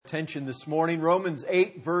attention this morning. Romans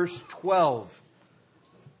 8, verse 12.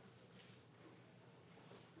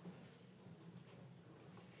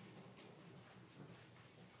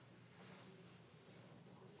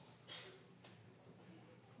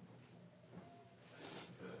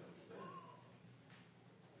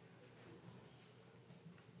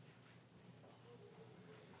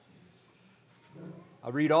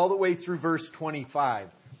 I'll read all the way through verse 25.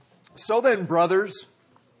 So then, brethren,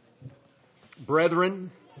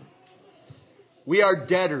 we are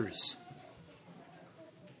debtors,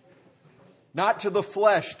 not to the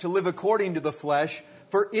flesh, to live according to the flesh.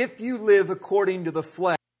 For if you live according to the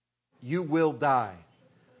flesh, you will die.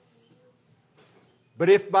 But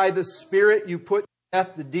if by the Spirit you put to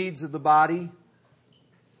death the deeds of the body,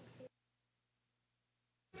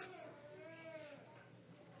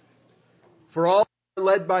 for all who are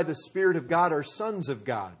led by the Spirit of God are sons of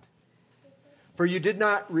God. For you did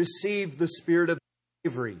not receive the spirit of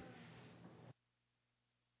slavery.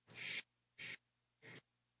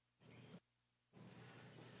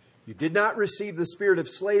 You did not receive the spirit of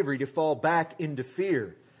slavery to fall back into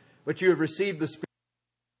fear, but you have received the Spirit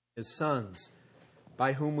as sons,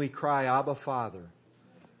 by whom we cry, Abba, Father.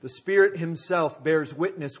 The Spirit Himself bears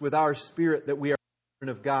witness with our spirit that we are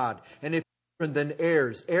children of God. And if than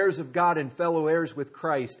heirs, heirs of God and fellow heirs with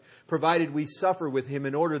Christ, provided we suffer with Him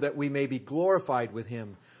in order that we may be glorified with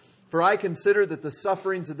Him. For I consider that the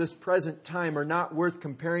sufferings of this present time are not worth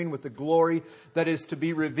comparing with the glory that is to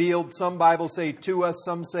be revealed. Some Bibles say to us,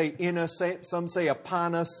 some say in us, some say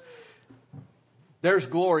upon us. There's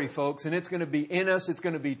glory, folks, and it's going to be in us, it's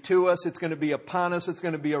going to be to us, it's going to be upon us, it's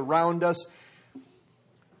going to be around us.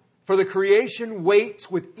 For the creation waits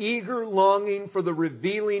with eager longing for the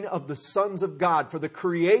revealing of the sons of God. For the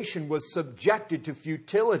creation was subjected to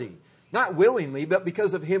futility, not willingly, but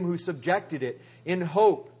because of Him who subjected it, in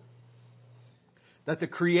hope that the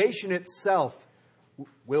creation itself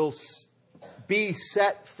will be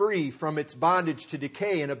set free from its bondage to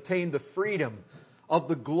decay and obtain the freedom of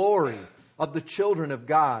the glory of the children of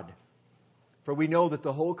God. For we know that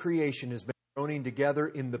the whole creation has been groaning together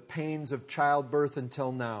in the pains of childbirth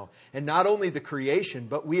until now. And not only the creation,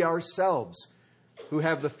 but we ourselves, who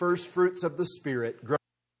have the first fruits of the Spirit, grow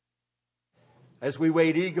as we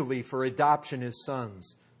wait eagerly for adoption as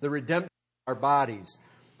sons, the redemption of our bodies.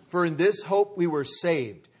 For in this hope we were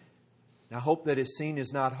saved. Now hope that is seen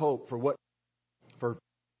is not hope for what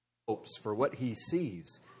he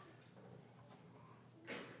sees.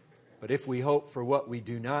 But if we hope for what we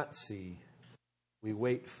do not see, we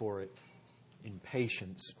wait for it in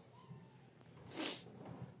patience.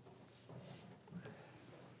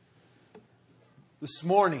 This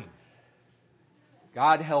morning,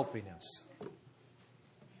 God helping us,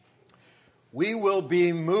 we will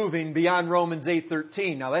be moving beyond Romans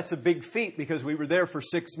 8:13. Now that's a big feat because we were there for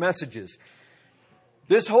 6 messages.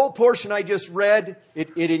 This whole portion I just read,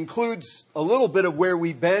 it includes a little bit of where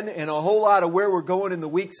we've been and a whole lot of where we're going in the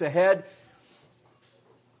weeks ahead.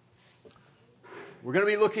 We're going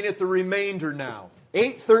to be looking at the remainder now.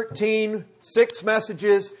 8:13, 6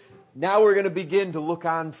 messages. Now we're going to begin to look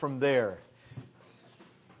on from there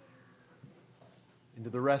into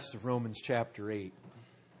the rest of Romans chapter 8.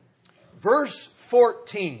 Verse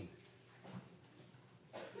 14.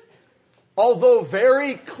 Although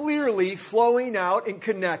very clearly flowing out and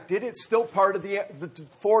connected, it's still part of the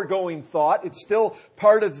foregoing thought. It's still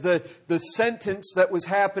part of the sentence that was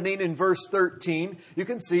happening in verse 13. You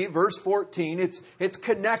can see verse 14, it's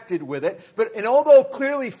connected with it. And although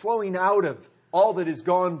clearly flowing out of all that has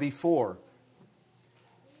gone before,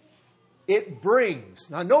 it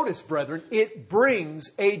brings, now notice, brethren, it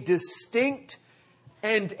brings a distinct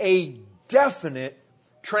and a definite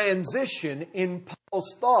transition in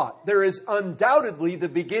Paul's thought. There is undoubtedly the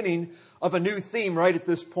beginning of a new theme right at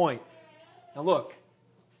this point. Now look,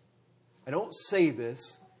 I don't say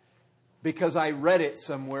this because I read it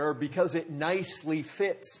somewhere or because it nicely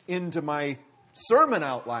fits into my sermon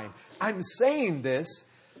outline. I'm saying this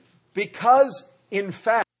because, in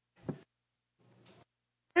fact,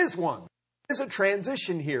 there is one. There is a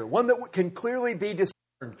transition here, one that can clearly be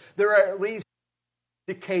discerned. There are at least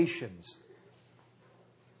indications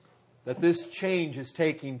that this change is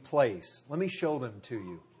taking place. Let me show them to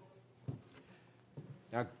you.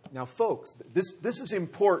 Now, folks, this is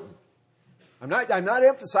important. I'm not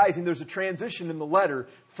emphasizing there's a transition in the letter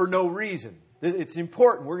for no reason. It's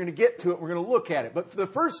important. We're going to get to it. We're going to look at it. But the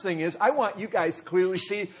first thing is, I want you guys to clearly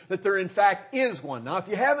see that there, in fact, is one. Now, if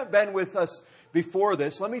you haven't been with us before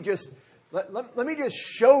this, let me just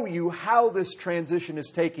show you how this transition is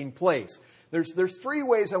taking place. There's 3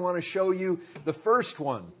 ways I want to show you. The first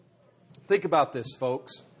one, think about this,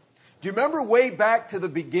 folks. Do you remember way back to the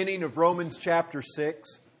beginning of Romans chapter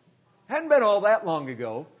 6? Hadn't been all that long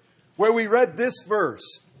ago, where we read this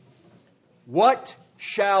verse. What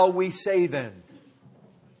shall we say then?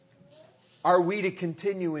 Are we to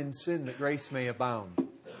continue in sin that grace may abound?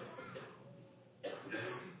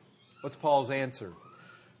 What's Paul's answer?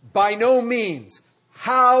 By no means.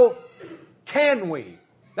 How can we?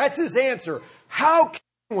 That's his answer. How can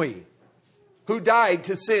we, who died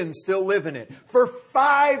to sin, still live in it? For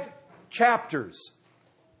 5 chapters,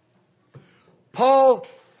 Paul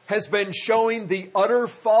has been showing the utter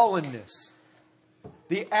fallenness,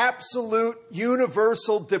 the absolute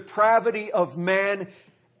universal depravity of man,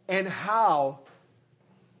 and how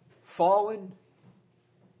fallen,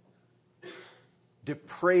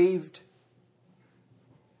 depraved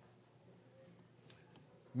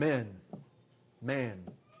men, man,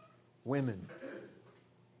 women,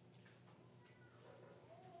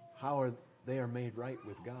 how they are made right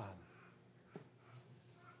with God.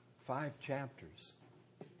 5 chapters.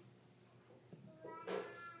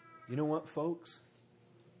 You know what, folks?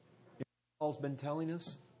 You know what Paul's been telling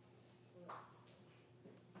us?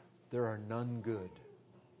 There are none good.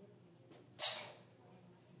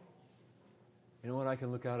 You know what? I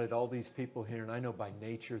can look out at all these people here, and I know by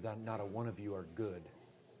nature that not a one of you are good.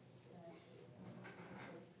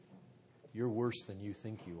 You're worse than you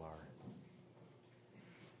think you are.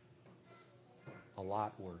 A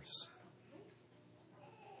lot worse.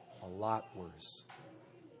 A lot worse.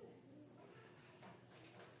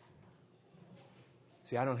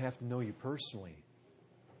 See, I don't have to know you personally,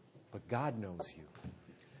 but God knows you.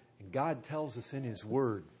 And God tells us in His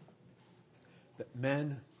Word that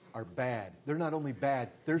men are bad. They're not only bad,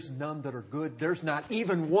 there's none that are good. There's not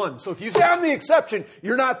even one. So if you say I'm the exception,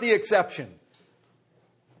 you're not the exception.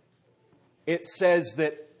 It says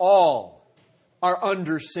that all are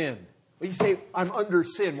under sin. Well, you say, I'm under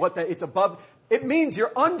sin. What that? It's above. It means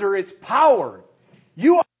you're under its power.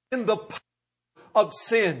 You are in the power of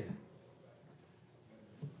sin.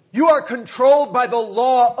 You are controlled by the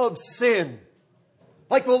law of sin.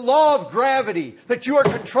 Like the law of gravity that you are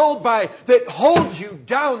controlled by that holds you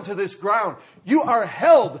down to this ground. You are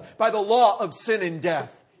held by the law of sin and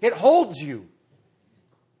death. It holds you.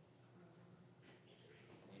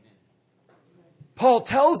 Paul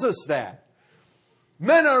tells us that.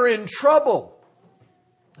 Men are in trouble.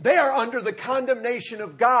 They are under the condemnation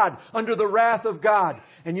of God, under the wrath of God.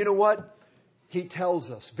 And you know what? He tells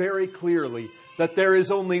us very clearly that there is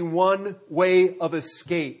only one way of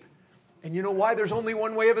escape. And you know why there's only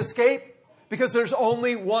one way of escape? Because there's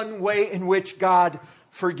only one way in which God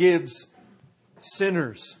forgives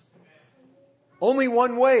sinners. Only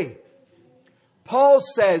one way. Paul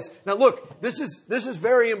says, now look, this is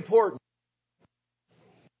very important.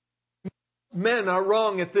 Men are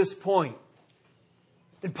wrong at this point.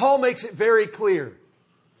 And Paul makes it very clear.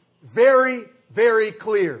 Very, very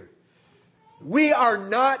clear. We are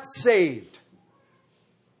not saved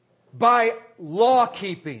by law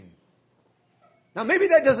keeping. Now maybe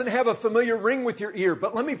that doesn't have a familiar ring with your ear,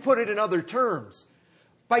 but let me put it in other terms.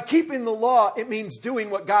 By keeping the law, it means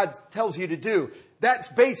doing what God tells you to do. That's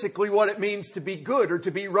basically what it means to be good or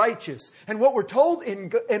to be righteous. And what we're told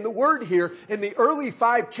in the Word here, in the early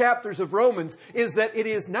 5 chapters of Romans, is that it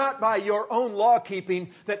is not by your own law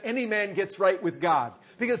keeping that any man gets right with God.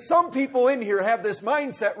 Because some people in here have this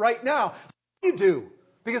mindset right now. You do.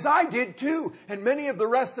 Because I did too. And many of the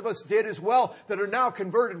rest of us did as well that are now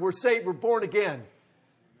converted. We're saved. We're born again.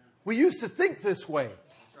 We used to think this way.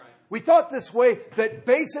 We thought this way that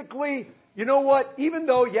basically, you know what? Even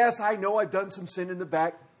though, yes, I know I've done some sin in the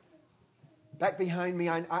back behind me.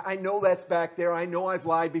 I know that's back there. I know I've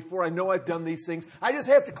lied before. I know I've done these things. I just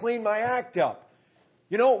have to clean my act up.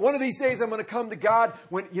 You know, one of these days I'm going to come to God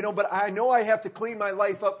but I know I have to clean my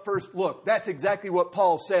life up first. Look, that's exactly what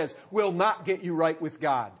Paul says will not get you right with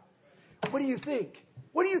God. What do you think?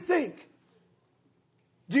 What do you think?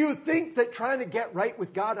 Do you think that trying to get right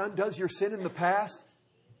with God undoes your sin in the past?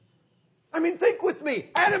 I mean, think with me.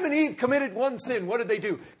 Adam and Eve committed one sin. What did they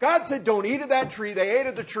do? God said, don't eat of that tree. They ate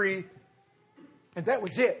of the tree. And that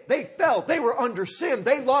was it. They fell. They were under sin.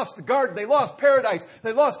 They lost the garden. They lost paradise.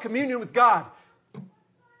 They lost communion with God.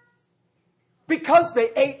 Because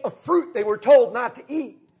they ate a fruit they were told not to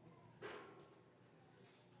eat.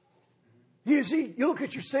 You see, you look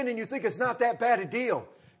at your sin and you think it's not that bad a deal.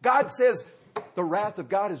 God says the wrath of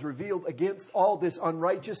God is revealed against all this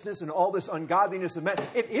unrighteousness and all this ungodliness of men.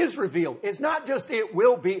 It is revealed. It's not just it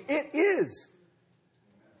will be. It is.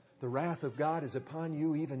 The wrath of God is upon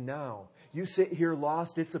you even now. You sit here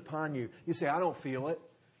lost, it's upon you. You say, I don't feel it.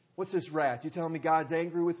 What's this wrath? You telling me God's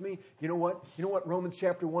angry with me? You know what? You know what Romans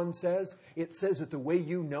chapter 1 says? It says that the way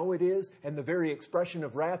you know it is, and the very expression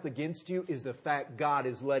of wrath against you, is the fact God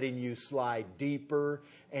is letting you slide deeper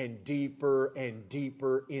and deeper and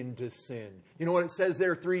deeper into sin. You know what it says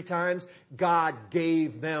there 3 times? God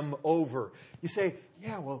gave them over. You say,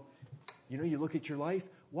 yeah, well, you look at your life.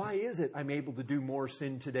 Why is it I'm able to do more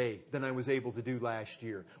sin today than I was able to do last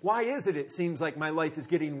year? Why is it seems like my life is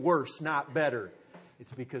getting worse, not better?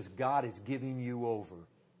 It's because God is giving you over.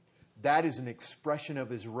 That is an expression of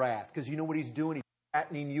His wrath. Because you know what He's doing? He's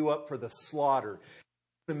fattening you up for the slaughter.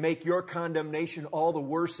 To make your condemnation all the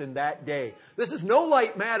worse in that day. This is no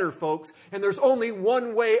light matter, folks. And there's only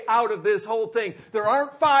one way out of this whole thing. There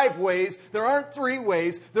aren't 5 ways. There aren't 3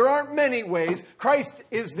 ways. There aren't many ways. Christ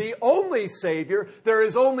is the only Savior. There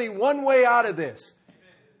is only one way out of this.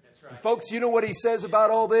 That's right. And folks, you know what He says about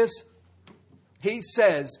all this? He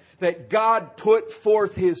says that God put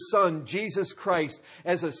forth His Son, Jesus Christ,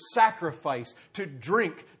 as a sacrifice to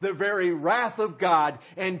drink the very wrath of God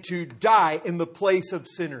and to die in the place of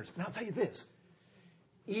sinners. And I'll tell you this,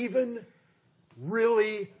 even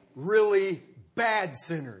really, really bad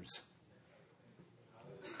sinners,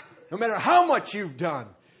 no matter how much you've done,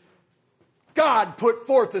 God put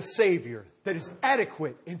forth a Savior that is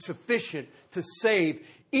adequate and sufficient to save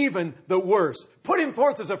even the worst. Put Him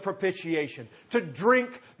forth as a propitiation to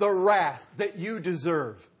drink the wrath that you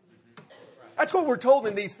deserve. That's what we're told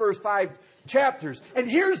in these first 5 chapters. And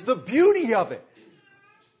here's the beauty of it.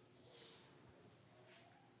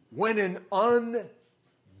 When an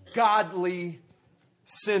ungodly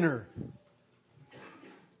sinner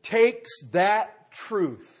takes that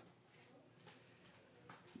truth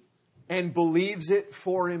and believes it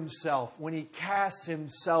for himself, when he casts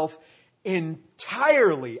himself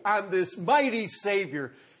entirely on this mighty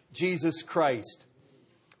Savior, Jesus Christ,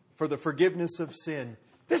 for the forgiveness of sin,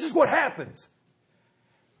 this is what happens.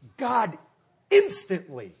 God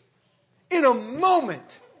instantly, in a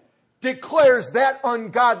moment, declares that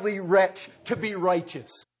ungodly wretch to be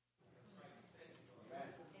righteous.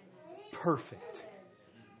 Perfect.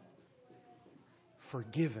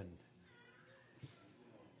 Forgiven.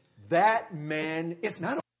 That man is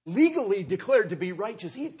not legally declared to be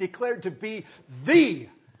righteous. He's declared to be the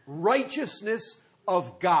righteousness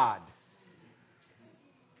of God.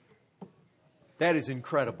 That is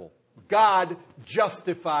incredible. God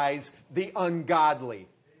justifies the ungodly.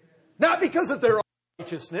 Not because of their own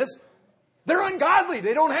righteousness. They're ungodly.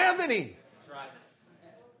 They don't have any.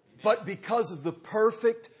 But because of the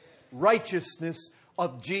perfect righteousness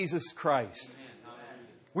of Jesus Christ.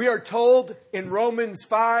 We are told in Romans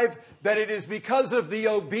 5 that it is because of the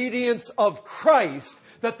obedience of Christ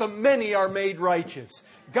that the many are made righteous.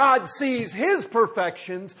 God sees His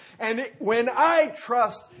perfections, and when I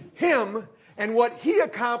trust Him and what He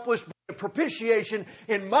accomplished by the propitiation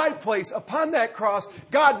in my place upon that cross,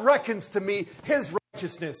 God reckons to me His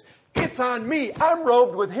righteousness. It's on me. I'm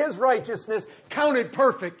robed with His righteousness, counted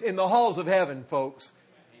perfect in the halls of heaven, folks.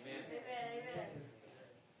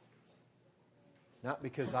 Not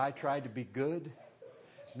because I tried to be good.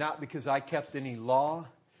 Not because I kept any law.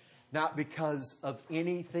 Not because of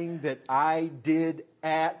anything that I did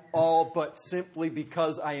at all. But simply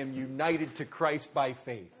because I am united to Christ by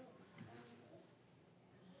faith.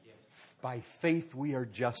 By faith we are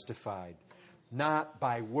justified. Not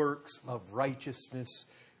by works of righteousness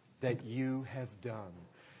that you have done.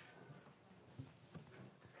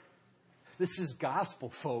 This is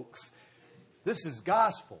gospel, folks. This is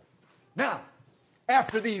gospel. Now,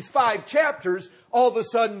 after these 5 chapters, all of a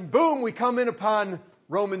sudden, boom, we come in upon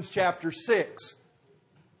Romans chapter 6.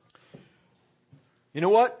 You know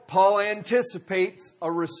what? Paul anticipates a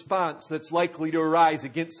response that's likely to arise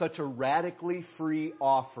against such a radically free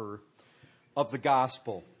offer of the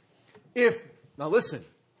gospel. Now listen,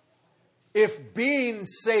 if being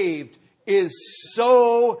saved is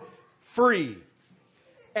so free,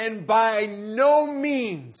 and by no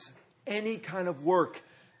means any kind of work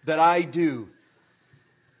that I do,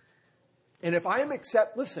 and if I'm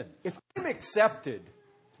accepted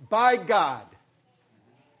by God,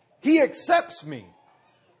 He accepts me.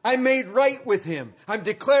 I'm made right with Him. I'm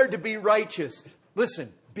declared to be righteous.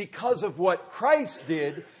 Listen, because of what Christ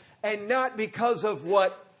did and not because of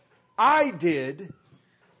what I did.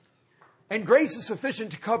 And grace is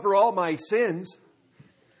sufficient to cover all my sins.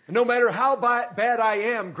 And no matter how bad I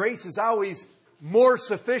am, grace is always more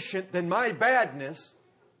sufficient than my badness.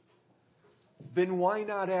 Then why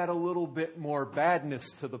not add a little bit more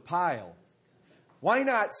badness to the pile? Why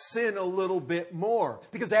not sin a little bit more?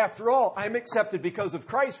 Because after all, I'm accepted because of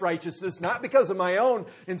Christ's righteousness, not because of my own.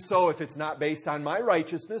 And so if it's not based on my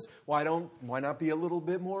righteousness, why not be a little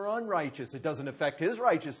bit more unrighteous? It doesn't affect His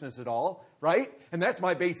righteousness at all, right? And that's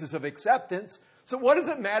my basis of acceptance. So what does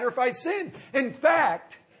it matter if I sin? In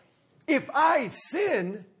fact, if I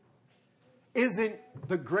sin, isn't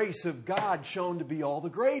the grace of God shown to be all the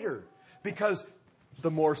greater? Because the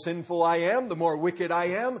more sinful I am, the more wicked I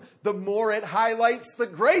am, the more it highlights the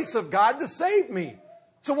grace of God to save me.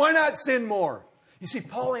 So why not sin more? You see,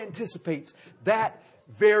 Paul anticipates that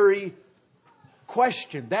very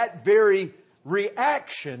question, that very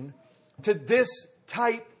reaction to this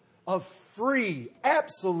type of free,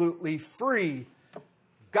 absolutely free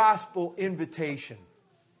gospel invitation.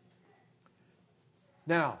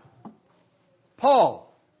 Now,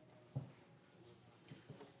 Paul,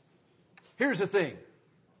 here's the thing.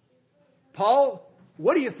 Paul,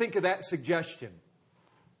 what do you think of that suggestion?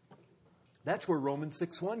 That's where Romans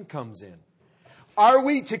 6:1 comes in. Are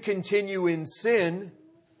we to continue in sin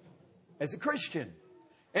as a Christian?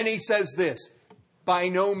 And he says this, by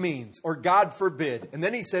no means, or God forbid. And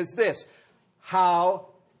then he says this, how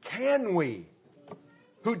can we,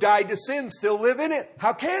 who died to sin, still live in it?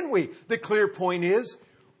 How can we? The clear point is,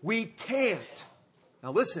 we can't.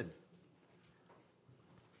 Now listen.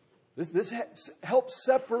 This helps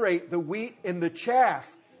separate the wheat and the chaff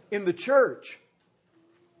in the church.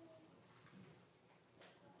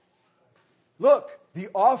 Look, the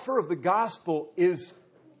offer of the gospel is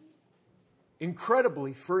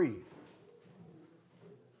incredibly free.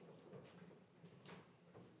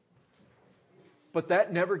 But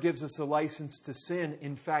that never gives us a license to sin.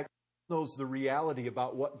 In fact, it knows the reality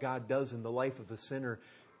about what God does in the life of the sinner,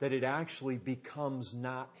 that it actually becomes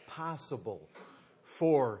not possible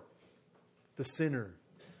for the sinner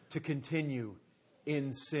to continue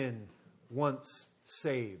in sin once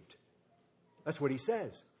saved. That's what he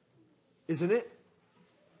says, isn't it?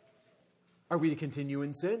 Are we to continue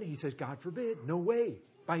in sin? He says, God forbid. No way.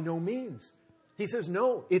 By no means. He says,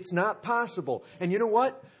 no, it's not possible. And you know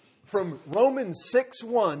what? From Romans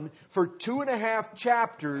 6:1, for 2.5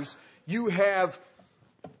 chapters, you have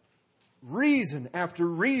reason after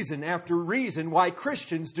reason after reason why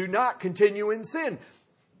Christians do not continue in sin.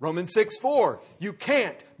 Romans 6:4, you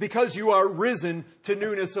can't because you are risen to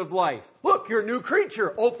newness of life. Look, you're a new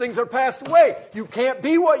creature. Old things are passed away. You can't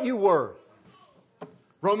be what you were.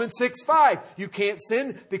 Romans 6:5, you can't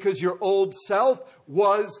sin because your old self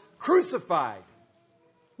was crucified.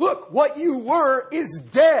 Look, what you were is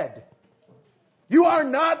dead. You are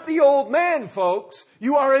not the old man, folks.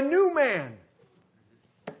 You are a new man.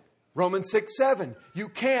 Romans 6:7, you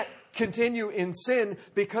can't continue in sin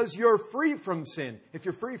because you're free from sin. If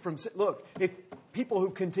you're free from sin, look, if people who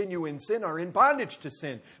continue in sin are in bondage to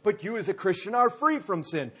sin, but you as a Christian are free from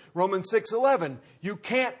sin. Romans 6:11, you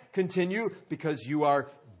can't continue because you are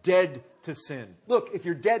dead to sin. Look, if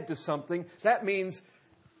you're dead to something, that means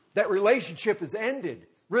that relationship is ended.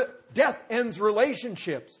 Death ends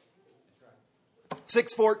relationships.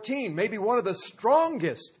 6:14, maybe one of the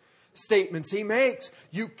strongest statements he makes.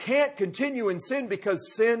 You can't continue in sin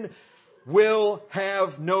because sin will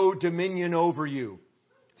have no dominion over you.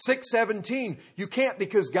 6:17, you can't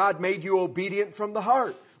because God made you obedient from the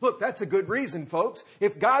heart. Look, that's a good reason, folks.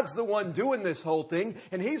 If God's the one doing this whole thing,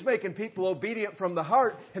 and He's making people obedient from the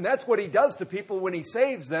heart, and that's what He does to people when He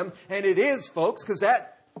saves them, and it is, folks, because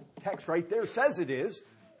that text right there says it is.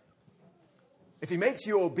 If He makes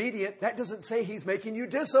you obedient, that doesn't say He's making you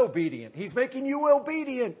disobedient. He's making you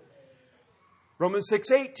obedient. Romans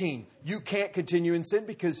 6:18, you can't continue in sin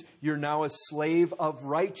because you're now a slave of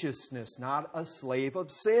righteousness, not a slave of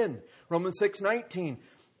sin. Romans 6:19,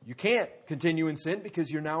 you can't continue in sin because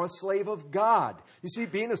you're now a slave of God. You see,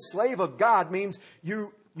 being a slave of God means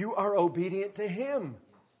you are obedient to Him.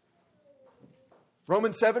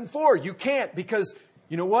 Romans 7:4, you can't because,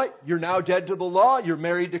 you know what? You're now dead to the law, you're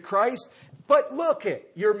married to Christ. But look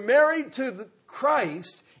it, you're married to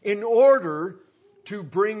Christ in order to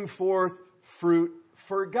bring forth fruit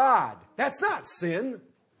for God. That's not sin.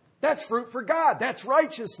 That's fruit for God. That's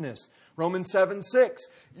righteousness. Romans 7:6.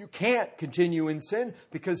 You can't continue in sin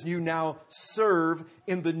because you now serve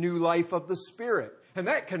in the new life of the Spirit. And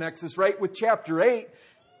that connects us right with chapter 8.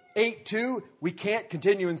 8:2, we can't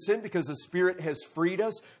continue in sin because the Spirit has freed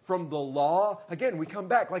us from the law. Again, we come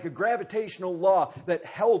back like a gravitational law that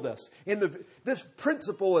held us. This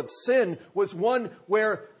principle of sin was one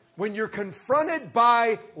where when you're confronted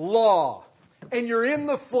by law and you're in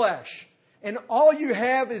the flesh and all you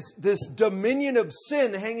have is this dominion of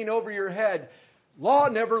sin hanging over your head, law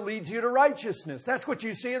never leads you to righteousness. That's what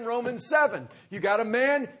you see in Romans 7. You got a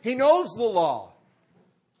man, he knows the law.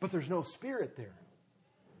 But there's no Spirit there.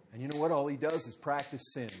 And you know what? All he does is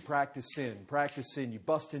practice sin, practice sin, practice sin. You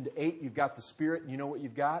bust into 8, you've got the Spirit, and you know what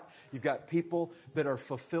you've got? You've got people that are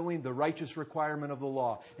fulfilling the righteous requirement of the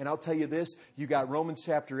law. And I'll tell you this, you got Romans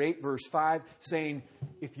chapter 8, verse 5, saying,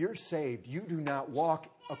 if you're saved, you do not walk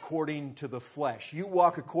according to the flesh. You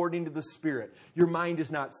walk according to the Spirit. Your mind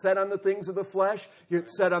is not set on the things of the flesh, you're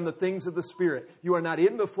set on the things of the Spirit. You are not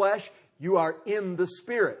in the flesh, you are in the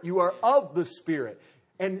Spirit. You are of the Spirit.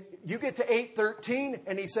 And you get to 8:13,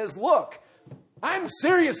 and he says, look, I'm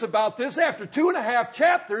serious about this after 2.5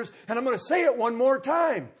 chapters, and I'm going to say it one more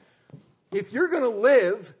time. If you're going to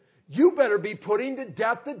live, you better be putting to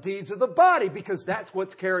death the deeds of the body, because that's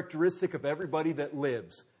what's characteristic of everybody that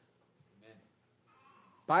lives. Amen.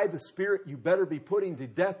 By the Spirit, you better be putting to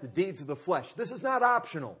death the deeds of the flesh. This is not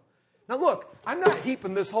optional. Now look, I'm not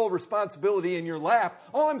heaping this whole responsibility in your lap.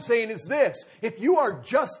 All I'm saying is this. If you are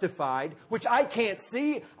justified, which I can't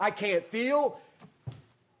see, I can't feel,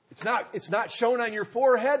 it's not shown on your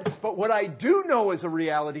forehead, but what I do know is a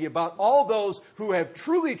reality about all those who have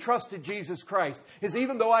truly trusted Jesus Christ is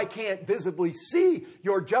even though I can't visibly see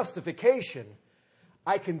your justification,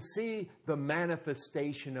 I can see the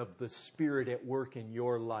manifestation of the Spirit at work in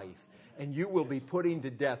your life. And you will be putting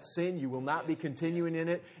to death sin. You will not be continuing in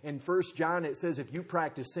it. In 1 John, it says if you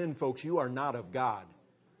practice sin, folks, you are not of God.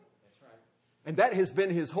 That's right. And that has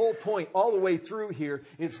been his whole point all the way through here.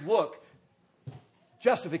 It's, look,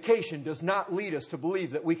 justification does not lead us to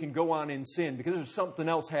believe that we can go on in sin, because there's something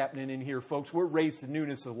else happening in here, folks. We're raised to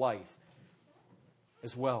newness of life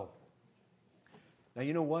as well. Now,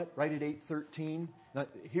 you know what? Right at 8:13,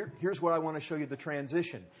 here's where I want to show you the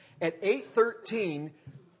transition. At 8:13,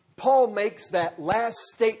 Paul makes that last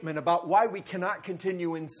statement about why we cannot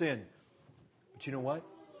continue in sin. But you know what?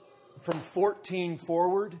 From 14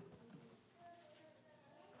 forward,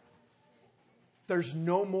 there's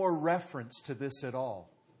no more reference to this at all.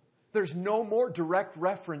 There's no more direct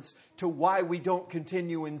reference to why we don't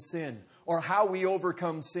continue in sin, or how we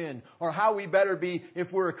overcome sin, or how we better be,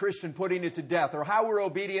 if we're a Christian, putting it to death, or how we're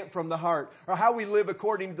obedient from the heart, or how we live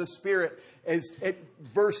according to the Spirit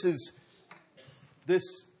versus this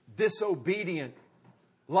disobedient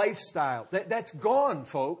lifestyle. That's gone,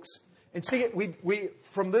 folks. And see, we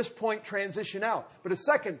from this point transition out. But a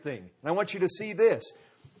second thing, and I want you to see this.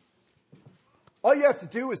 All you have to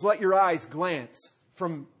do is let your eyes glance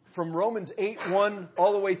from Romans 8:1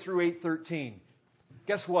 all the way through 8:13.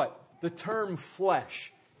 Guess what? The term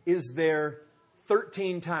flesh is there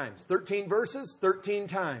 13 times. 13 verses, 13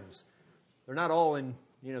 times. They're not all in,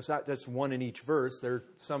 it's not just one in each verse. There are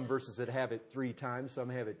some verses that have it 3 times, some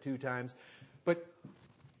have it 2 times. But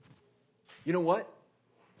you know what?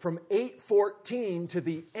 From 8:14 to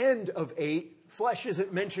the end of 8, flesh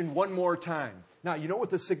isn't mentioned one more time. Now, you know what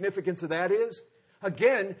the significance of that is?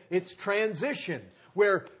 Again, it's transition.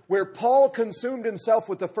 Where Paul consumed himself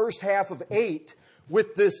with the first half of 8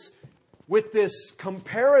 with this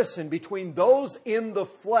comparison between those in the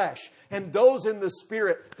flesh and those in the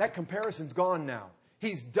Spirit. That comparison's gone now.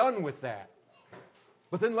 He's done with that.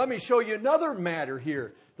 But then let me show you another matter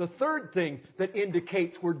here. The third thing that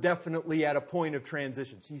indicates we're definitely at a point of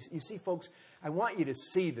transition. So you see, folks, I want you to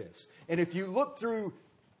see this. And if you look through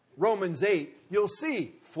Romans 8, you'll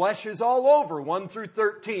see flesh is all over, 1 through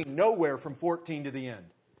 13, nowhere from 14 to the end.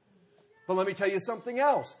 But let me tell you something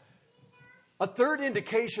else. A third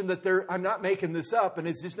indication that I'm not making this up, and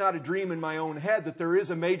it's just not a dream in my own head, that there is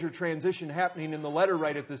a major transition happening in the letter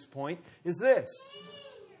right at this point, is this.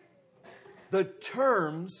 The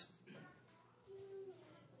terms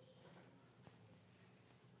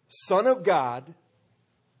Son of God,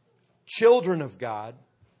 children of God,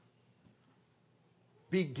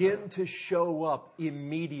 begin to show up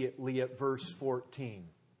immediately at verse 14.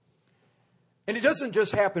 And it doesn't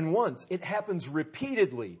just happen once. It happens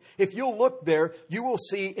repeatedly. If you'll look there, you will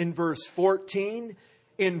see in verse 14,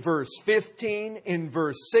 in verse 15, in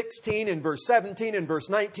verse 16, in verse 17, in verse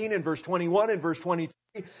 19, in verse 21, in verse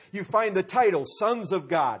 23, you find the title, Sons of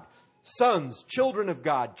God. Sons, children of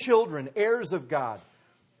God, children, heirs of God.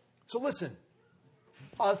 So listen,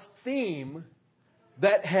 a theme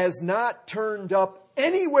that has not turned up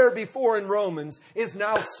anywhere before in Romans is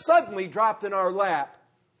now suddenly dropped in our lap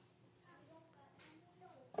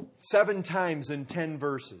 7 times in 10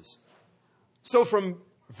 verses. So from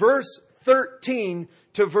verse 13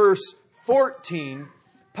 to verse 14,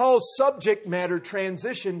 Paul's subject matter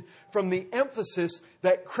transitioned from the emphasis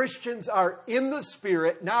that Christians are in the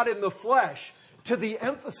Spirit, not in the flesh, to the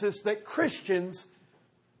emphasis that Christians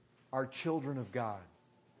are children of God.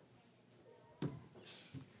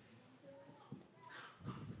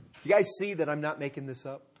 You guys see that I'm not making this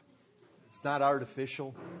up? It's not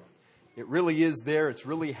artificial. It really is there. It's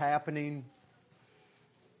really happening.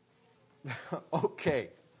 Okay.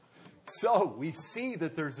 So we see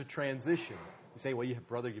that there's a transition. You say, well,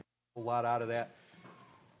 brother, you get a whole lot out of that.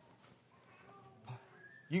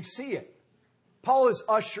 You see it. Paul is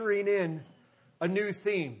ushering in a new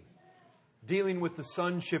theme, dealing with the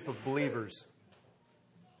sonship of believers.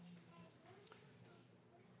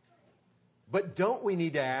 But don't we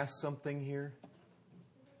need to ask something here?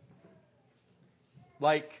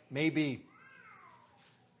 Like maybe,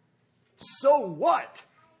 so what?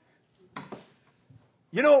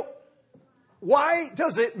 You know, why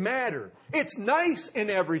does it matter? It's nice and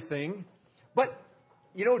everything, but,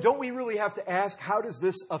 you know, don't we really have to ask, how does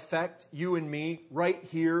this affect you and me right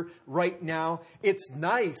here, right now? It's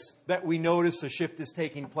nice that we notice a shift is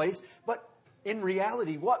taking place, but in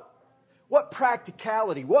reality, what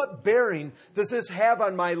practicality, what bearing does this have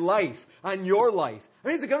on my life, on your life? I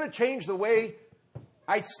mean, is it going to change the way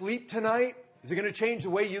I sleep tonight? Is it going to change the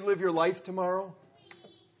way you live your life tomorrow?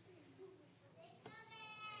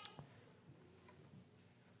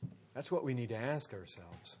 That's what we need to ask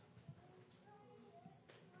ourselves.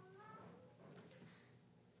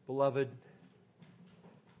 Beloved,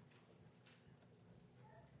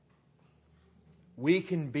 we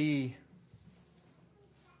can be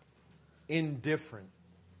indifferent.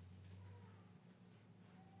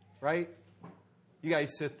 Right? You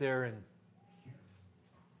guys sit there and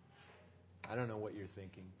I don't know what you're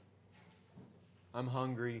thinking. I'm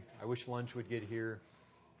hungry. I wish lunch would get here.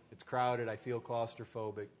 It's crowded. I feel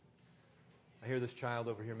claustrophobic. I hear this child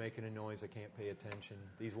over here making a noise. I can't pay attention.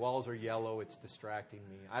 These walls are yellow. It's distracting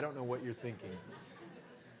me. I don't know what you're thinking.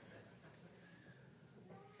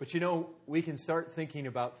 But you know, we can start thinking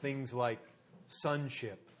about things like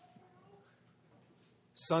sonship,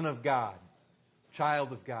 son of God,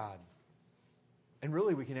 child of God. And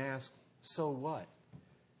really we can ask, so what?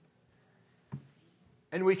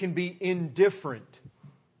 And we can be indifferent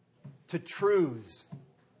to truths.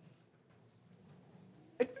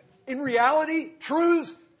 In reality,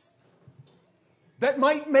 truths that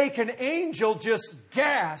might make an angel just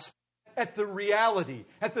gasp at the reality,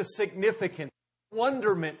 at the significance,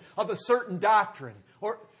 wonderment of a certain doctrine.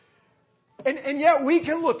 And yet we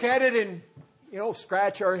can look at it and, you know,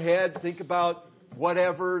 scratch our head, think about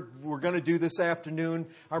whatever we're going to do this afternoon.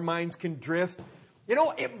 Our minds can drift. You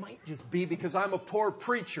know, it might just be because I'm a poor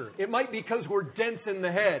preacher. It might be because we're dense in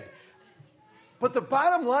the head. But the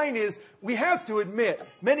bottom line is, we have to admit,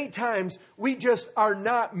 many times we just are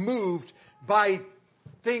not moved by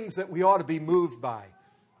things that we ought to be moved by.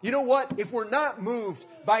 You know what? If we're not moved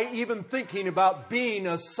by even thinking about being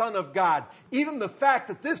a son of God, even the fact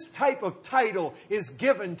that this type of title is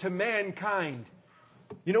given to mankind,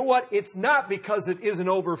 you know what? It's not because it isn't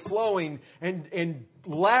overflowing and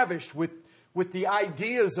lavished with the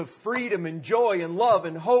ideas of freedom and joy and love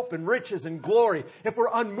and hope and riches and glory. If we're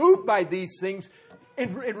unmoved by these things,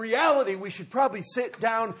 in reality, we should probably sit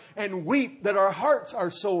down and weep that our hearts are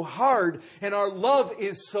so hard and our love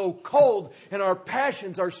is so cold and our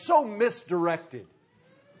passions are so misdirected.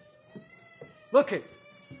 Look it,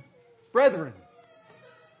 brethren,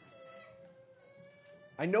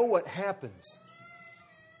 I know what happens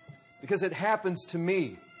because it happens to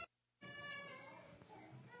me.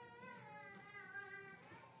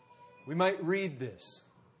 We might read this.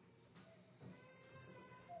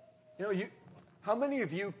 You know, how many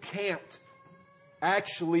of you can't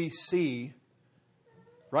actually see,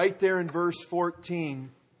 right there in verse 14,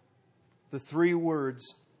 the three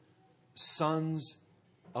words, sons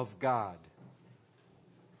of God?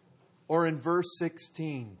 Or in verse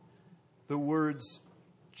 16, the words,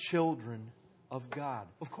 children of God.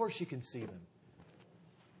 Of course you can see them.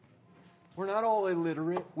 We're not all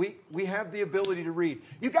illiterate. We have the ability to read.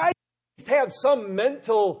 You guys have some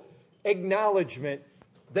mental acknowledgement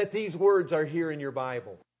that these words are here in your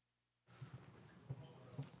Bible.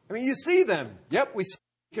 I mean, you see them. Yep, we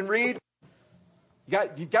can read.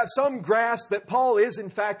 You've got some grasp that Paul is, in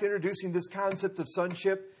fact, introducing this concept of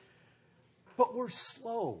sonship. But we're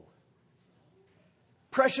slow.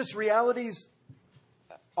 Precious realities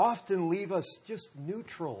often leave us just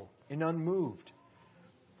neutral and unmoved.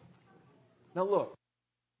 Now look,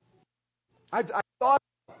 I've thought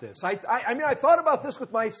about this. I thought about this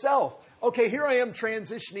with myself. Okay, here I am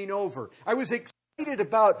transitioning over. I was excited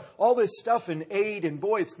about all this stuff in 8, and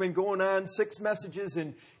boy, it's been going on, 6 messages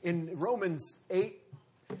in Romans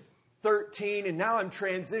 8:13, and now I'm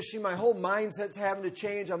transitioning. My whole mindset's having to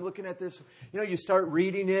change. I'm looking at this. You know, you start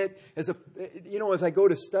reading it. As I go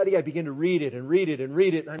to study, I begin to read it and read it and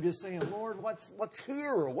read it, and I'm just saying, Lord, what's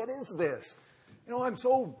here? What is this? You know, I'm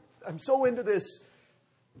so into this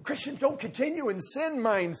Christians don't continue in sin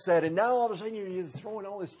mindset. And now all of a sudden you're throwing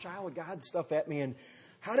all this child of God stuff at me. And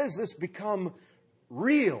how does this become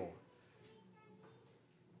real?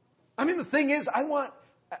 I mean, the thing is,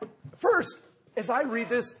 first, as I read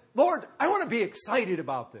this, Lord, I want to be excited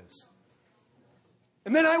about this.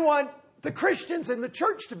 And then I want the Christians in the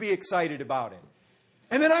church to be excited about it.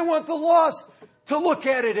 And then I want the lost to look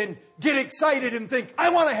at it and get excited and think, I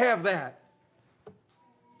want to have that.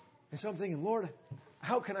 And so I'm thinking, Lord,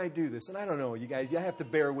 how can I do this? And I don't know, you guys, you have to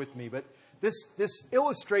bear with me. But this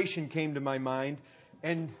illustration came to my mind.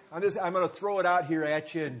 And I'm going to throw it out here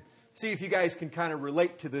at you and see if you guys can kind of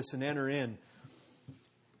relate to this and enter in.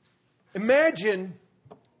 Imagine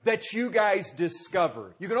that you guys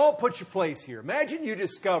discover, you can all put your place here. Imagine you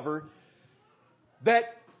discover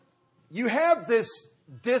that you have this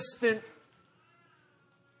distant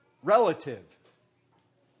relative.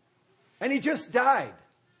 And he just died.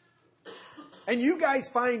 And you guys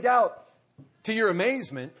find out, to your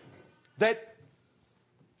amazement, that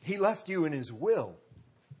he left you in his will.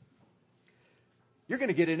 You're going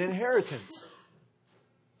to get an inheritance.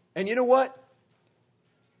 And you know what?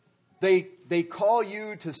 They call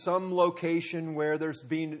you to some location where there's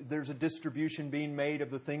a distribution being made of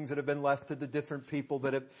the things that have been left to the different people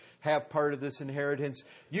that have part of this inheritance.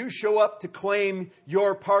 You show up to claim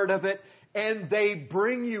your part of it, and they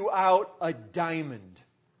bring you out a diamond.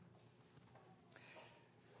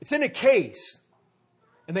 It's in a case,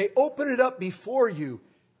 and they open it up before you.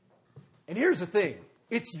 And here's the thing.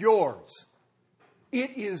 It's yours.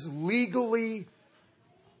 It is legally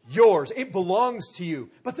yours. It belongs to you.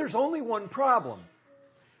 But there's only one problem.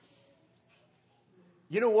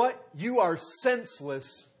 You know what? You are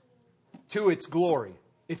senseless to its glory,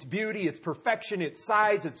 its beauty, its perfection, its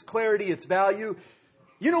size, its clarity, its value.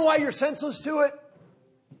 You know why you're senseless to it?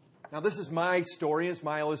 Now, this is my story. It's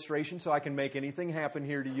my illustration, so I can make anything happen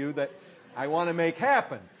here to you that I want to make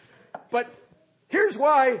happen. But here's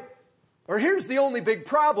why, or here's the only big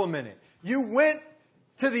problem in it. You went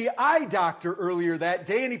to the eye doctor earlier that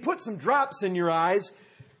day, and he put some drops in your eyes,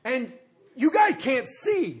 and you guys can't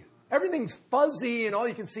see. Everything's fuzzy, and all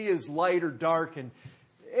you can see is light or dark, and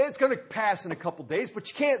it's going to pass in a couple days, but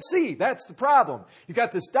you can't see. That's the problem. You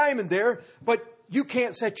got this diamond there, but you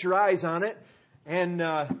can't set your eyes on it, and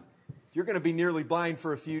you're going to be nearly blind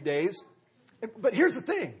for a few days. But here's the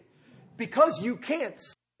thing. Because you can't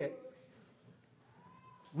see it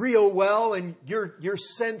real well, and your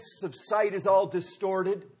sense of sight is all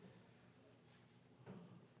distorted,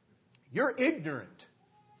 you're ignorant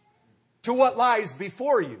to what lies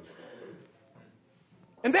before you.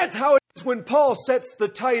 And that's how it is when Paul sets the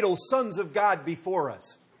title Sons of God before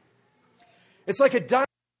us. It's like a diamond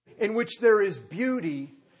in which there is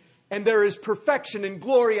beauty and there is perfection and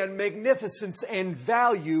glory and magnificence and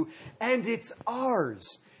value, and it's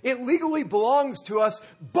ours. It legally belongs to us,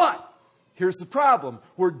 but here's the problem.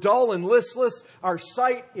 We're dull and listless. Our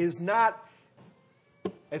sight is not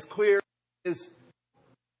as clear as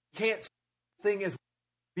can't see the thing as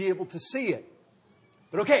be able to see it.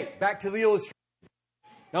 But okay, back to the illustration.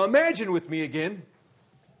 Now imagine with me again,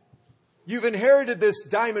 you've inherited this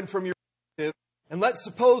diamond from your relative, and let's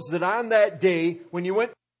suppose that on that day, when you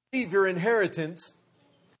went to receive your inheritance,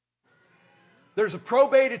 there's a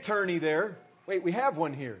probate attorney there. Wait, we have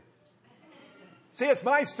one here. See, it's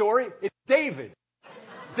my story. It's David.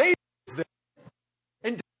 David is there.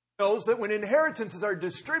 And David knows that when inheritances are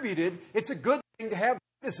distributed, it's a good thing to have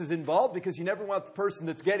witnesses involved because you never want the person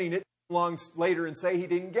that's getting it along later and say he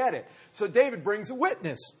didn't get it. So David brings a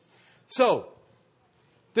witness. So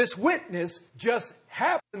this witness just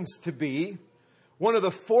happens to be one of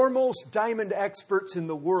the foremost diamond experts in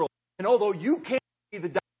the world. And although you can't see the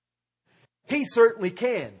diamond, he certainly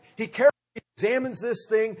can. He carefully examines this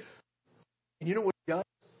thing. And you know what he does?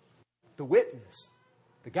 The witness,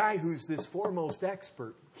 the guy who's this foremost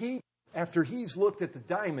expert, after he's looked at the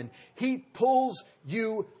diamond, he pulls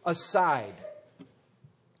you aside.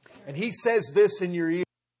 And he says this in your ear.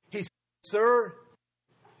 He says, "Sir,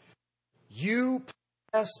 you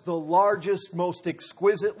possess the largest, most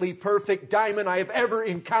exquisitely perfect diamond I have ever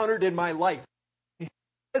encountered in my life." He's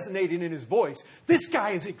resonating in his voice. This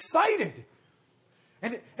guy is excited.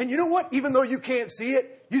 And you know what? Even though you can't see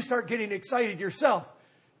it, you start getting excited yourself.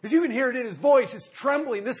 Because you can hear it in his voice. It's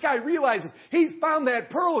trembling. This guy realizes he's found that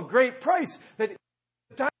pearl of great price. That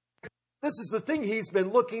this is the thing he's been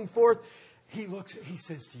looking for. He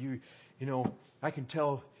says to you, you know, I can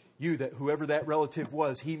tell you that whoever that relative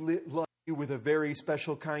was, he loved you with a very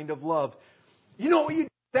special kind of love. You know what you do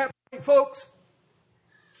at that point, folks?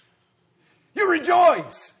 You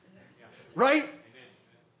rejoice. Right?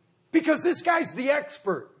 Because this guy's the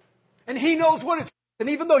expert. And he knows what it's And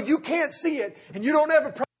even though you can't see it and you don't have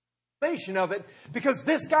a proclamation of it, because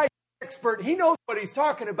this guy's an expert, he knows what he's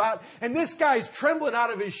talking about, and this guy's trembling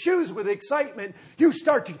out of his shoes with excitement,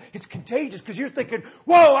 it's contagious because you're thinking,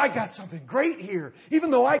 whoa, I got something great here. Even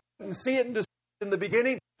though I couldn't see it in the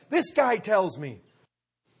beginning, this guy tells me.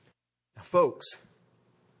 Now, folks,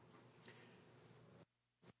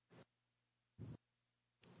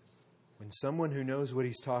 when someone who knows what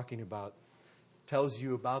he's talking about tells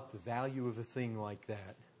you about the value of a thing like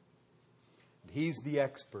that, he's the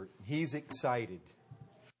expert, he's excited,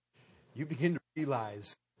 you begin to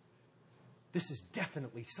realize this is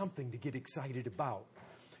definitely something to get excited about.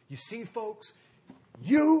 You see, folks,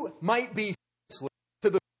 you might be sensitive to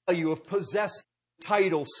the value of possessing the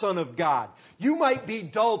title Son of God. You might be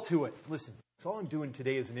dull to it. Listen, that's all I'm doing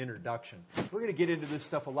today is an introduction. We're going to get into this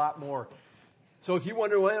stuff a lot more. So if you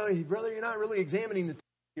wonder, well, brother, you're not really examining the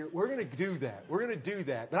here, we're going to do that. We're going to do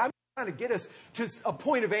that. But I'm trying to get us to a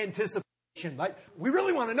point of anticipation. Like, we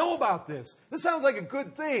really want to know about this. This sounds like a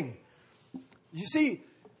good thing. You see,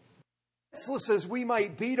 senseless as we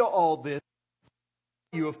might be to all this,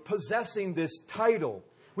 you of possessing this title,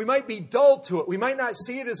 we might be dull to it. We might not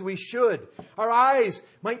see it as we should. Our eyes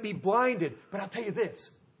might be blinded. But I'll tell you this.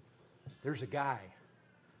 There's a guy.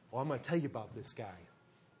 Well, I'm going to tell you about this guy.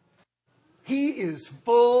 He is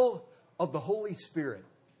full of the Holy Spirit.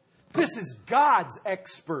 This is God's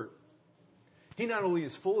expert. He not only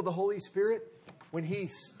is full of the Holy Spirit, when He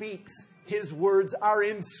speaks, His words are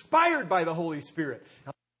inspired by the Holy Spirit.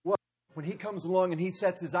 Now, when He comes along and He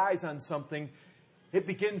sets His eyes on something, it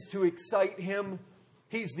begins to excite Him.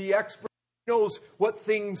 He's the expert. He knows what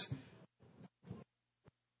things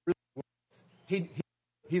really worth.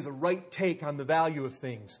 He's a right take on the value of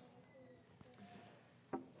things.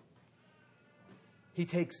 He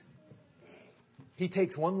takes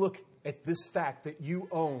one look at this fact that you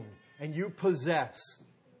own and you possess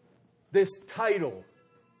this title.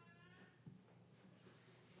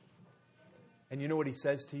 And you know what He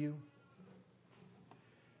says to you?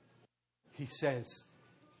 He says,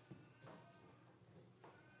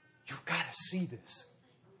 you've got to see this.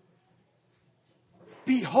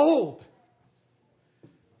 Behold.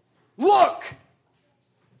 Look.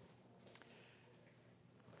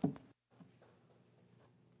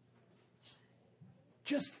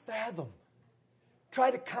 Just fathom.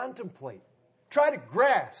 Try to contemplate. Try to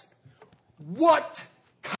grasp what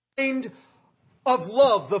kind of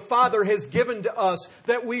love the Father has given to us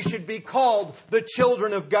that we should be called the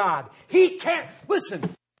children of God. He can't. Listen,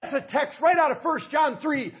 that's a text right out of 1 John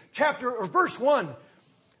 3, verse 1.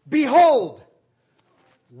 Behold,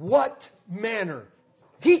 what manner.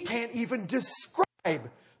 He can't even describe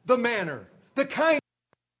the manner, the kind,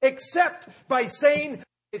 except by saying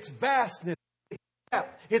its vastness,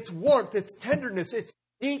 its warmth, its tenderness, its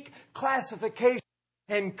unique classification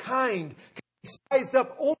and kind can be sized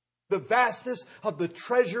up only the vastness of the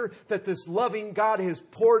treasure that this loving God has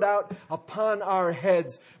poured out upon our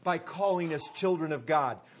heads by calling us children of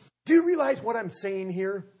God. Do you realize what I'm saying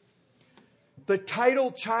here? The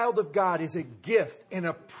title child of God is a gift and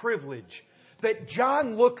a privilege that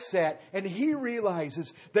John looks at and he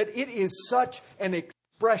realizes that it is such an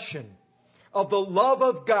expression of the love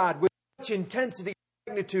of God with such intensity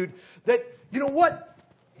and magnitude that, you know what?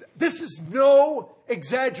 This is no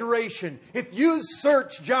exaggeration. If you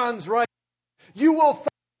search John's writings, you will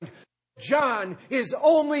find John is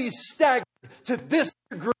only staggered to this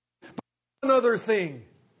degree by one other thing.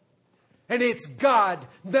 And it's God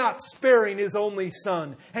not sparing His only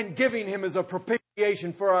Son and giving Him as a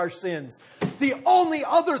propitiation for our sins. The only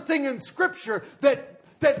other thing in Scripture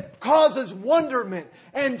that causes wonderment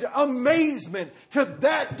and amazement to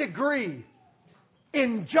that degree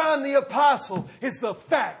in John the Apostle is the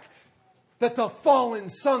fact that the fallen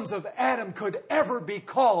sons of Adam could ever be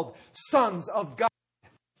called sons of God.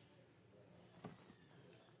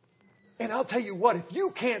 And I'll tell you what, if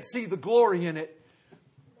you can't see the glory in it,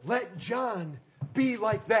 let John be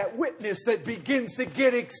like that witness that begins to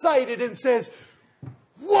get excited and says,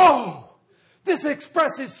 whoa, this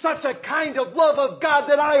expresses such a kind of love of God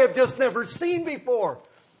that I have just never seen before.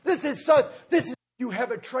 You have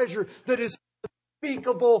a treasure that is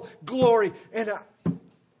unspeakable glory. And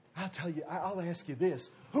I'll tell you, I'll ask you this.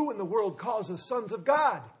 Who in the world calls us sons of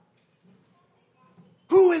God?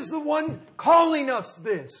 Who is the one calling us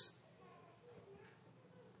this?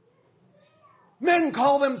 Men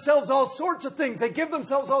call themselves all sorts of things. They give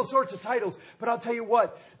themselves all sorts of titles. But I'll tell you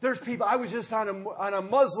what, there's people, I was just on a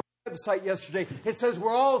Muslim website yesterday. It says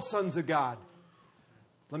we're all sons of God.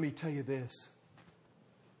 Let me tell you this.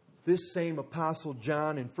 This same Apostle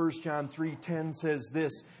John in 1 John 3:10 says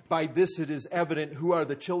this, "By this it is evident who are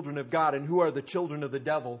the children of God and who are the children of the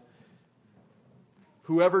devil.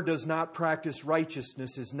 Whoever does not practice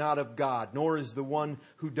righteousness is not of God, nor is the one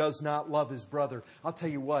who does not love his brother." I'll tell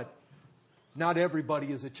you what, not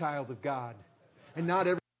everybody is a child of God. And not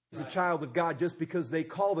everybody is a child of God just because they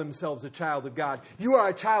call themselves a child of God. You are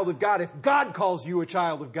a child of God if God calls you a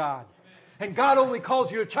child of God. And God only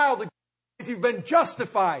calls you a child of God if you've been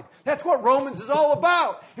justified. That's what Romans is all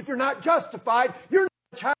about. If you're not justified, you're not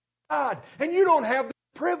a child of God. And you don't have the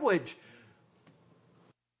privilege.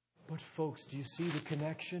 But folks, do you see the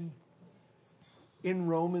connection? In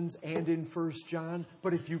Romans and in 1 John.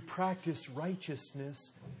 But if you practice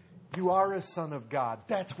righteousness, you are a son of God.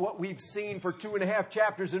 That's what we've seen for 2.5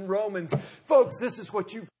 chapters in Romans. Folks, this is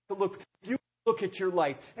what you have to look. You look at your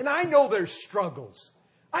life. And I know there's struggles.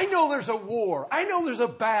 I know there's a war. I know there's a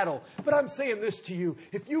battle. But I'm saying this to you.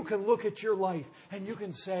 If you can look at your life and you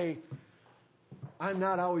can say, I'm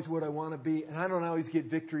not always what I want to be, and I don't always get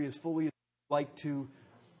victory as fully as I'd like to,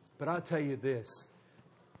 but I'll tell you this.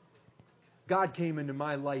 God came into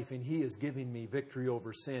my life and He is giving me victory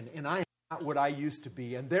over sin. And I am not what I used to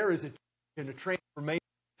be. And there is a transformation.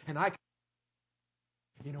 And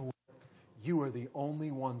you know what? You are the only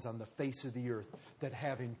ones on the face of the earth that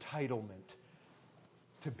have entitlement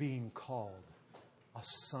to being called a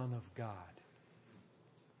son of God.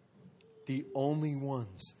 The only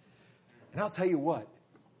ones. And I'll tell you what.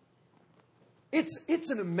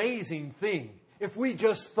 It's an amazing thing if we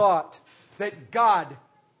just thought that God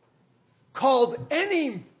called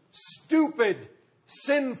any stupid,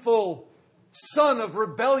 sinful son of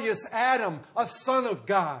rebellious Adam a son of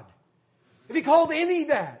God. If He called any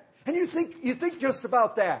that. And you think just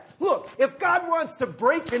about that. Look, if God wants to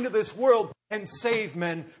break into this world and save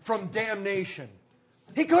men from damnation,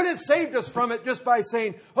 He could have saved us from it just by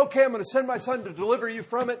saying, okay, I'm going to send my son to deliver you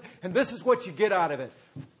from it, and this is what you get out of it.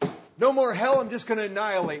 No more hell, I'm just going to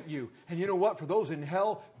annihilate you. And you know what? For those in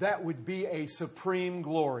hell, that would be a supreme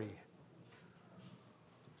glory.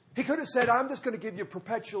 He could have said, I'm just going to give you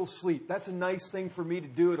perpetual sleep. That's a nice thing for me to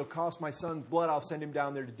do. It'll cost my son's blood. I'll send him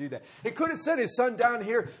down there to do that. He could have sent His son down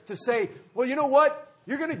here to say, well, you know what?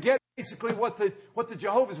 You're going to get basically what the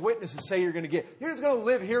Jehovah's Witnesses say you're going to get. You're just going to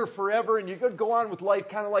live here forever, and you're going to go on with life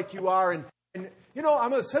kind of like you are. And you know, I'm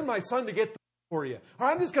going to send my son to get for you. Or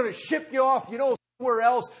I'm just going to ship you off, somewhere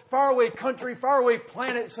else, faraway country, faraway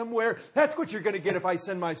planet somewhere. That's what you're going to get if I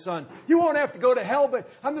send my son. You won't have to go to hell, but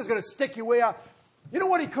I'm just going to stick you way out. You know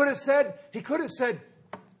what He could have said? He could have said,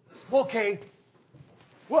 okay,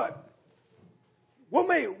 what?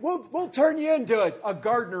 We'll turn you into a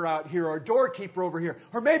gardener out here, or a doorkeeper over here,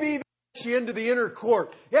 or maybe even let you into the inner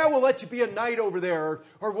court. Yeah, we'll let you be a knight over there,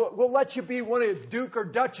 or we'll let you be one of Duke or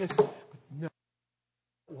Duchess. But no,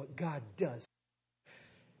 what God does.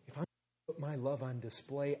 If I'm going to put my love on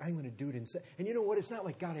display, I'm going to do it inside. And you know what? It's not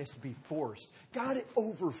like God has to be forced. God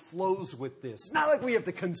overflows with this. It's not like we have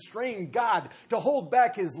to constrain God to hold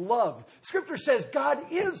back His love. Scripture says God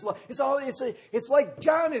is love. It's like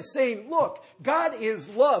John is saying, look, God is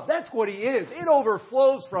love. That's what He is. It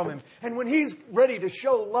overflows from Him. And when He's ready to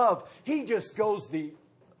show love, He just goes the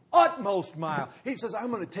utmost mile. He says,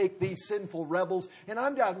 I'm going to take these sinful rebels, and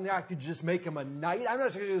I'm not going to just make them a knight. I'm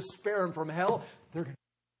not going to just spare them from hell. They're going to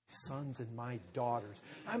sons and my daughters.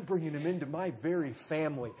 I'm bringing them into my very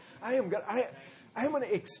family. I am going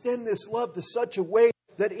to extend this love to such a way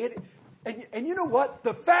that and you know what?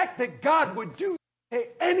 The fact that God would do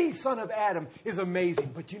any son of Adam is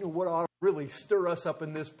amazing. But you know what ought to really stir us up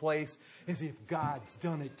in this place is if God's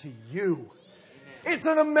done it to you. Amen. It's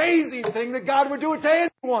an amazing thing that God would do it to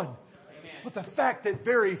anyone. Amen. But the fact that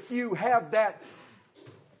very few have that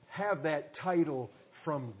title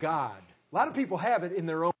from God. A lot of people have it in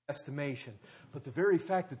their own estimation. But the very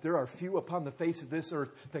fact that there are few upon the face of this earth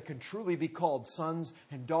that can truly be called sons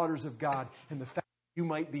and daughters of God, and the fact that you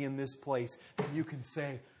might be in this place, and you can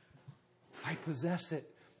say, I possess it.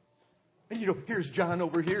 And here's John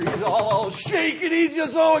over here. He's all shaking. He's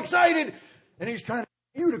just so excited. And he's trying to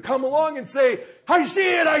get you to come along and say, I see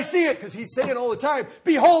it. Because he's saying all the time,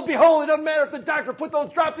 behold, behold. It doesn't matter if the doctor put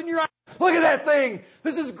those drops in your eye. Look at that thing.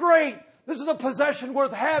 This is great. This is a possession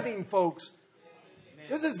worth having, folks.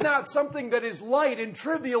 This is not something that is light and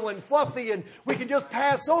trivial and fluffy and we can just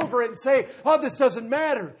pass over it and say, oh, this doesn't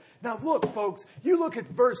matter. Now look, folks, you look at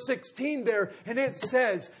verse 16 there and it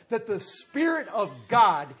says that the Spirit of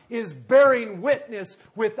God is bearing witness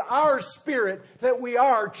with our spirit that we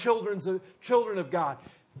are children of God.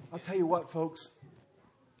 I'll tell you what, folks,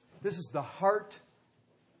 this is the heart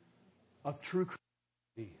of true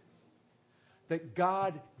Christianity. that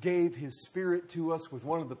God gave His Spirit to us with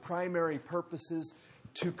one of the primary purposes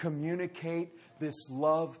to communicate this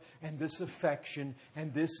love and this affection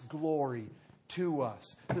and this glory to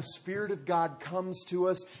us. The Spirit of God comes to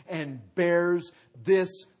us and bears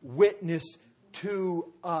this witness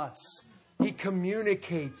to us. He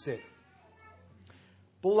communicates it.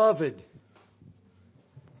 Beloved,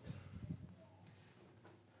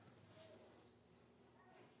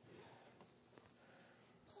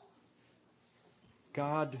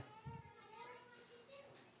 God,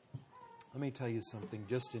 let me tell you something,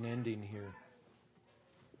 just an ending here.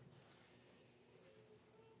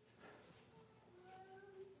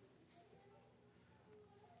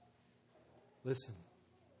 Listen.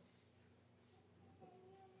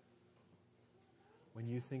 When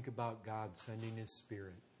you think about God sending His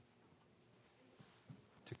Spirit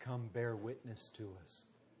to come bear witness to us,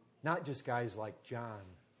 not just guys like John,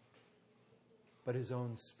 but His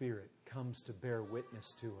own Spirit comes to bear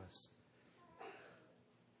witness to us.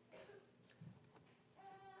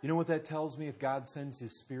 You know what that tells me? If God sends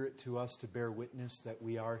His Spirit to us to bear witness that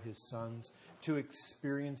we are His sons, to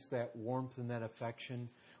experience that warmth and that affection,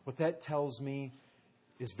 what that tells me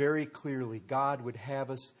is very clearly God would have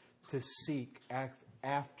us to seek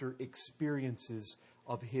after experiences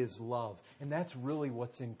of His love. And that's really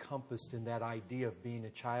what's encompassed in that idea of being a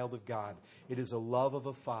child of God. It is a love of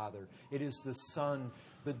a Father. It is the Son,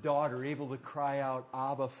 the daughter, able to cry out,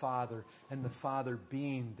 Abba, Father, and the Father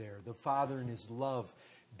being there. The Father in His love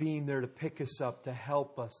being there to pick us up, to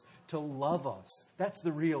help us, to love us. That's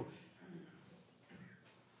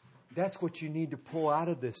what you need to pull out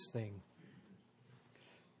of this thing.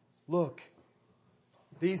 Look,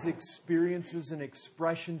 these experiences and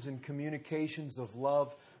expressions and communications of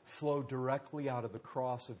love flow directly out of the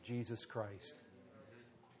cross of Jesus Christ.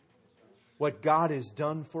 What God has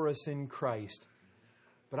done for us in Christ.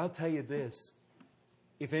 But I'll tell you this,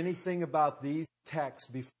 if anything about these texts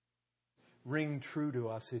ring true to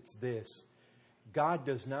us, it's this. God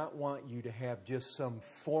does not want you to have just some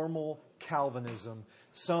formal Calvinism,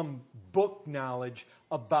 some book knowledge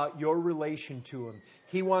about your relation to Him.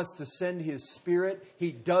 He wants to send His Spirit.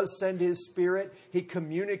 He does send His Spirit. He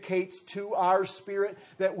communicates to our spirit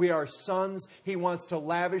that we are sons. He wants to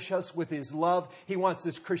lavish us with His love. He wants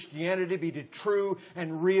this Christianity to be true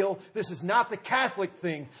and real. This is not the Catholic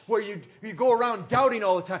thing where you go around doubting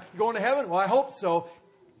all the time. You going to heaven? Well, I hope so.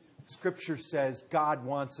 Scripture says God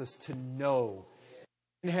wants us to know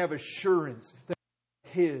and have assurance that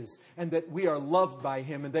His and that we are loved by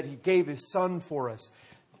Him and that He gave His Son for us.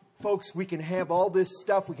 Folks, we can have all this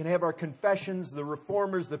stuff. We can have our confessions, the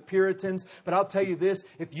Reformers, the Puritans. But I'll tell you this,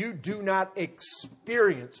 if you do not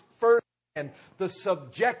experience firsthand the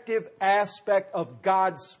subjective aspect of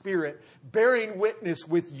God's Spirit bearing witness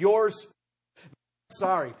with your spirit,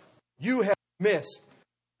 sorry, you have missed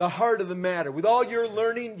the heart of the matter. With all your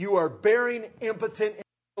learning, you are bearing impotent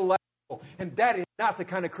intellectual. And that is not the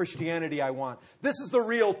kind of Christianity I want. This is the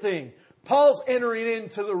real thing. Paul's entering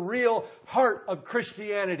into the real heart of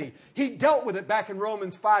Christianity. He dealt with it back in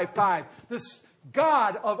Romans 5:5. This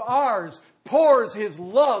God of ours pours His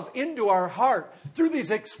love into our heart through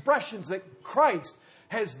these expressions that Christ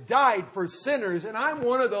has died for sinners. And I'm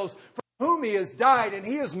one of those for whom He has died, and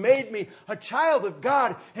He has made me a child of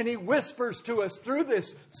God. And He whispers to us through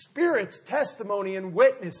this Spirit's testimony and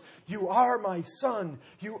witness, you are my son,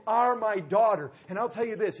 you are my daughter. And I'll tell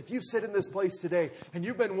you this, if you sit in this place today and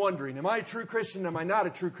you've been wondering, am I a true Christian, am I not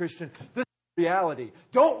a true Christian? This is reality.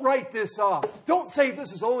 Don't write this off. Don't say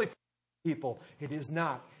this is only for people. It is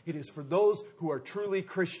not. It is for those who are truly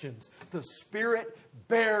Christians. The Spirit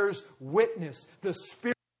bears witness. The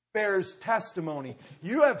Spirit bears testimony.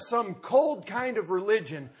 You have some cold kind of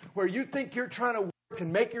religion where you think you're trying to work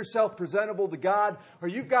and make yourself presentable to God, or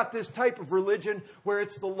you've got this type of religion where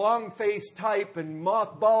it's the long-faced type and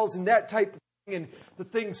mothballs and that type of thing, and the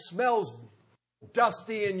thing smells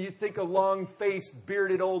dusty and you think of long-faced,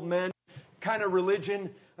 bearded old men kind of religion.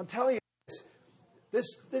 I'm telling you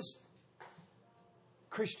this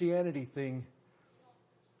Christianity thing,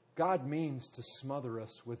 God means to smother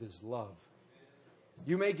us with His love.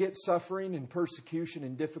 You may get suffering and persecution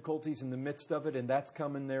and difficulties in the midst of it, and that's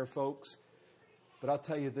coming there, folks. But I'll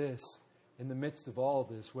tell you this, in the midst of all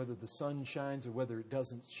this, whether the sun shines or whether it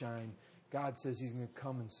doesn't shine, God says He's going to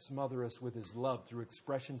come and smother us with His love through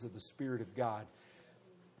expressions of the Spirit of God.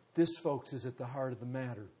 This, folks, is at the heart of the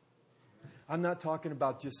matter. I'm not talking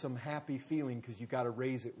about just some happy feeling because you got a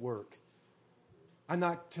raise at work. I'm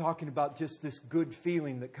not talking about just this good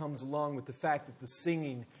feeling that comes along with the fact that the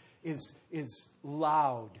singing is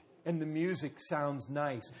loud and the music sounds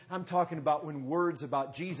nice. I'm talking about when words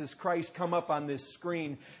about Jesus Christ come up on this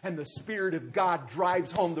screen and the Spirit of God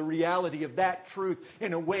drives home the reality of that truth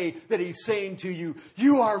in a way that He's saying to you,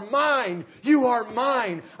 you are mine, you are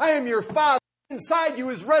mine, I am your Father. Inside you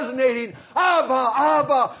is resonating, Abba,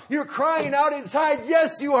 Abba. You're crying out inside,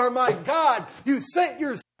 yes, you are my God. You sent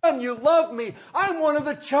your Son, you love me. I'm one of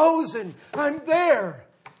the chosen. I'm there.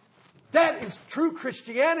 That is true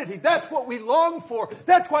Christianity. That's what we long for.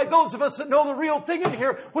 That's why those of us that know the real thing in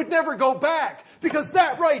here would never go back. Because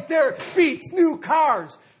that right there beats new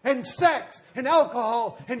cars and sex and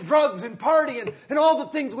alcohol and drugs and partying and all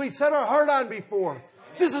the things we set our heart on before.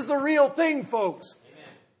 This is the real thing, folks.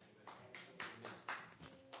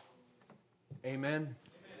 Amen.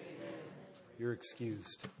 You're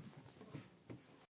excused.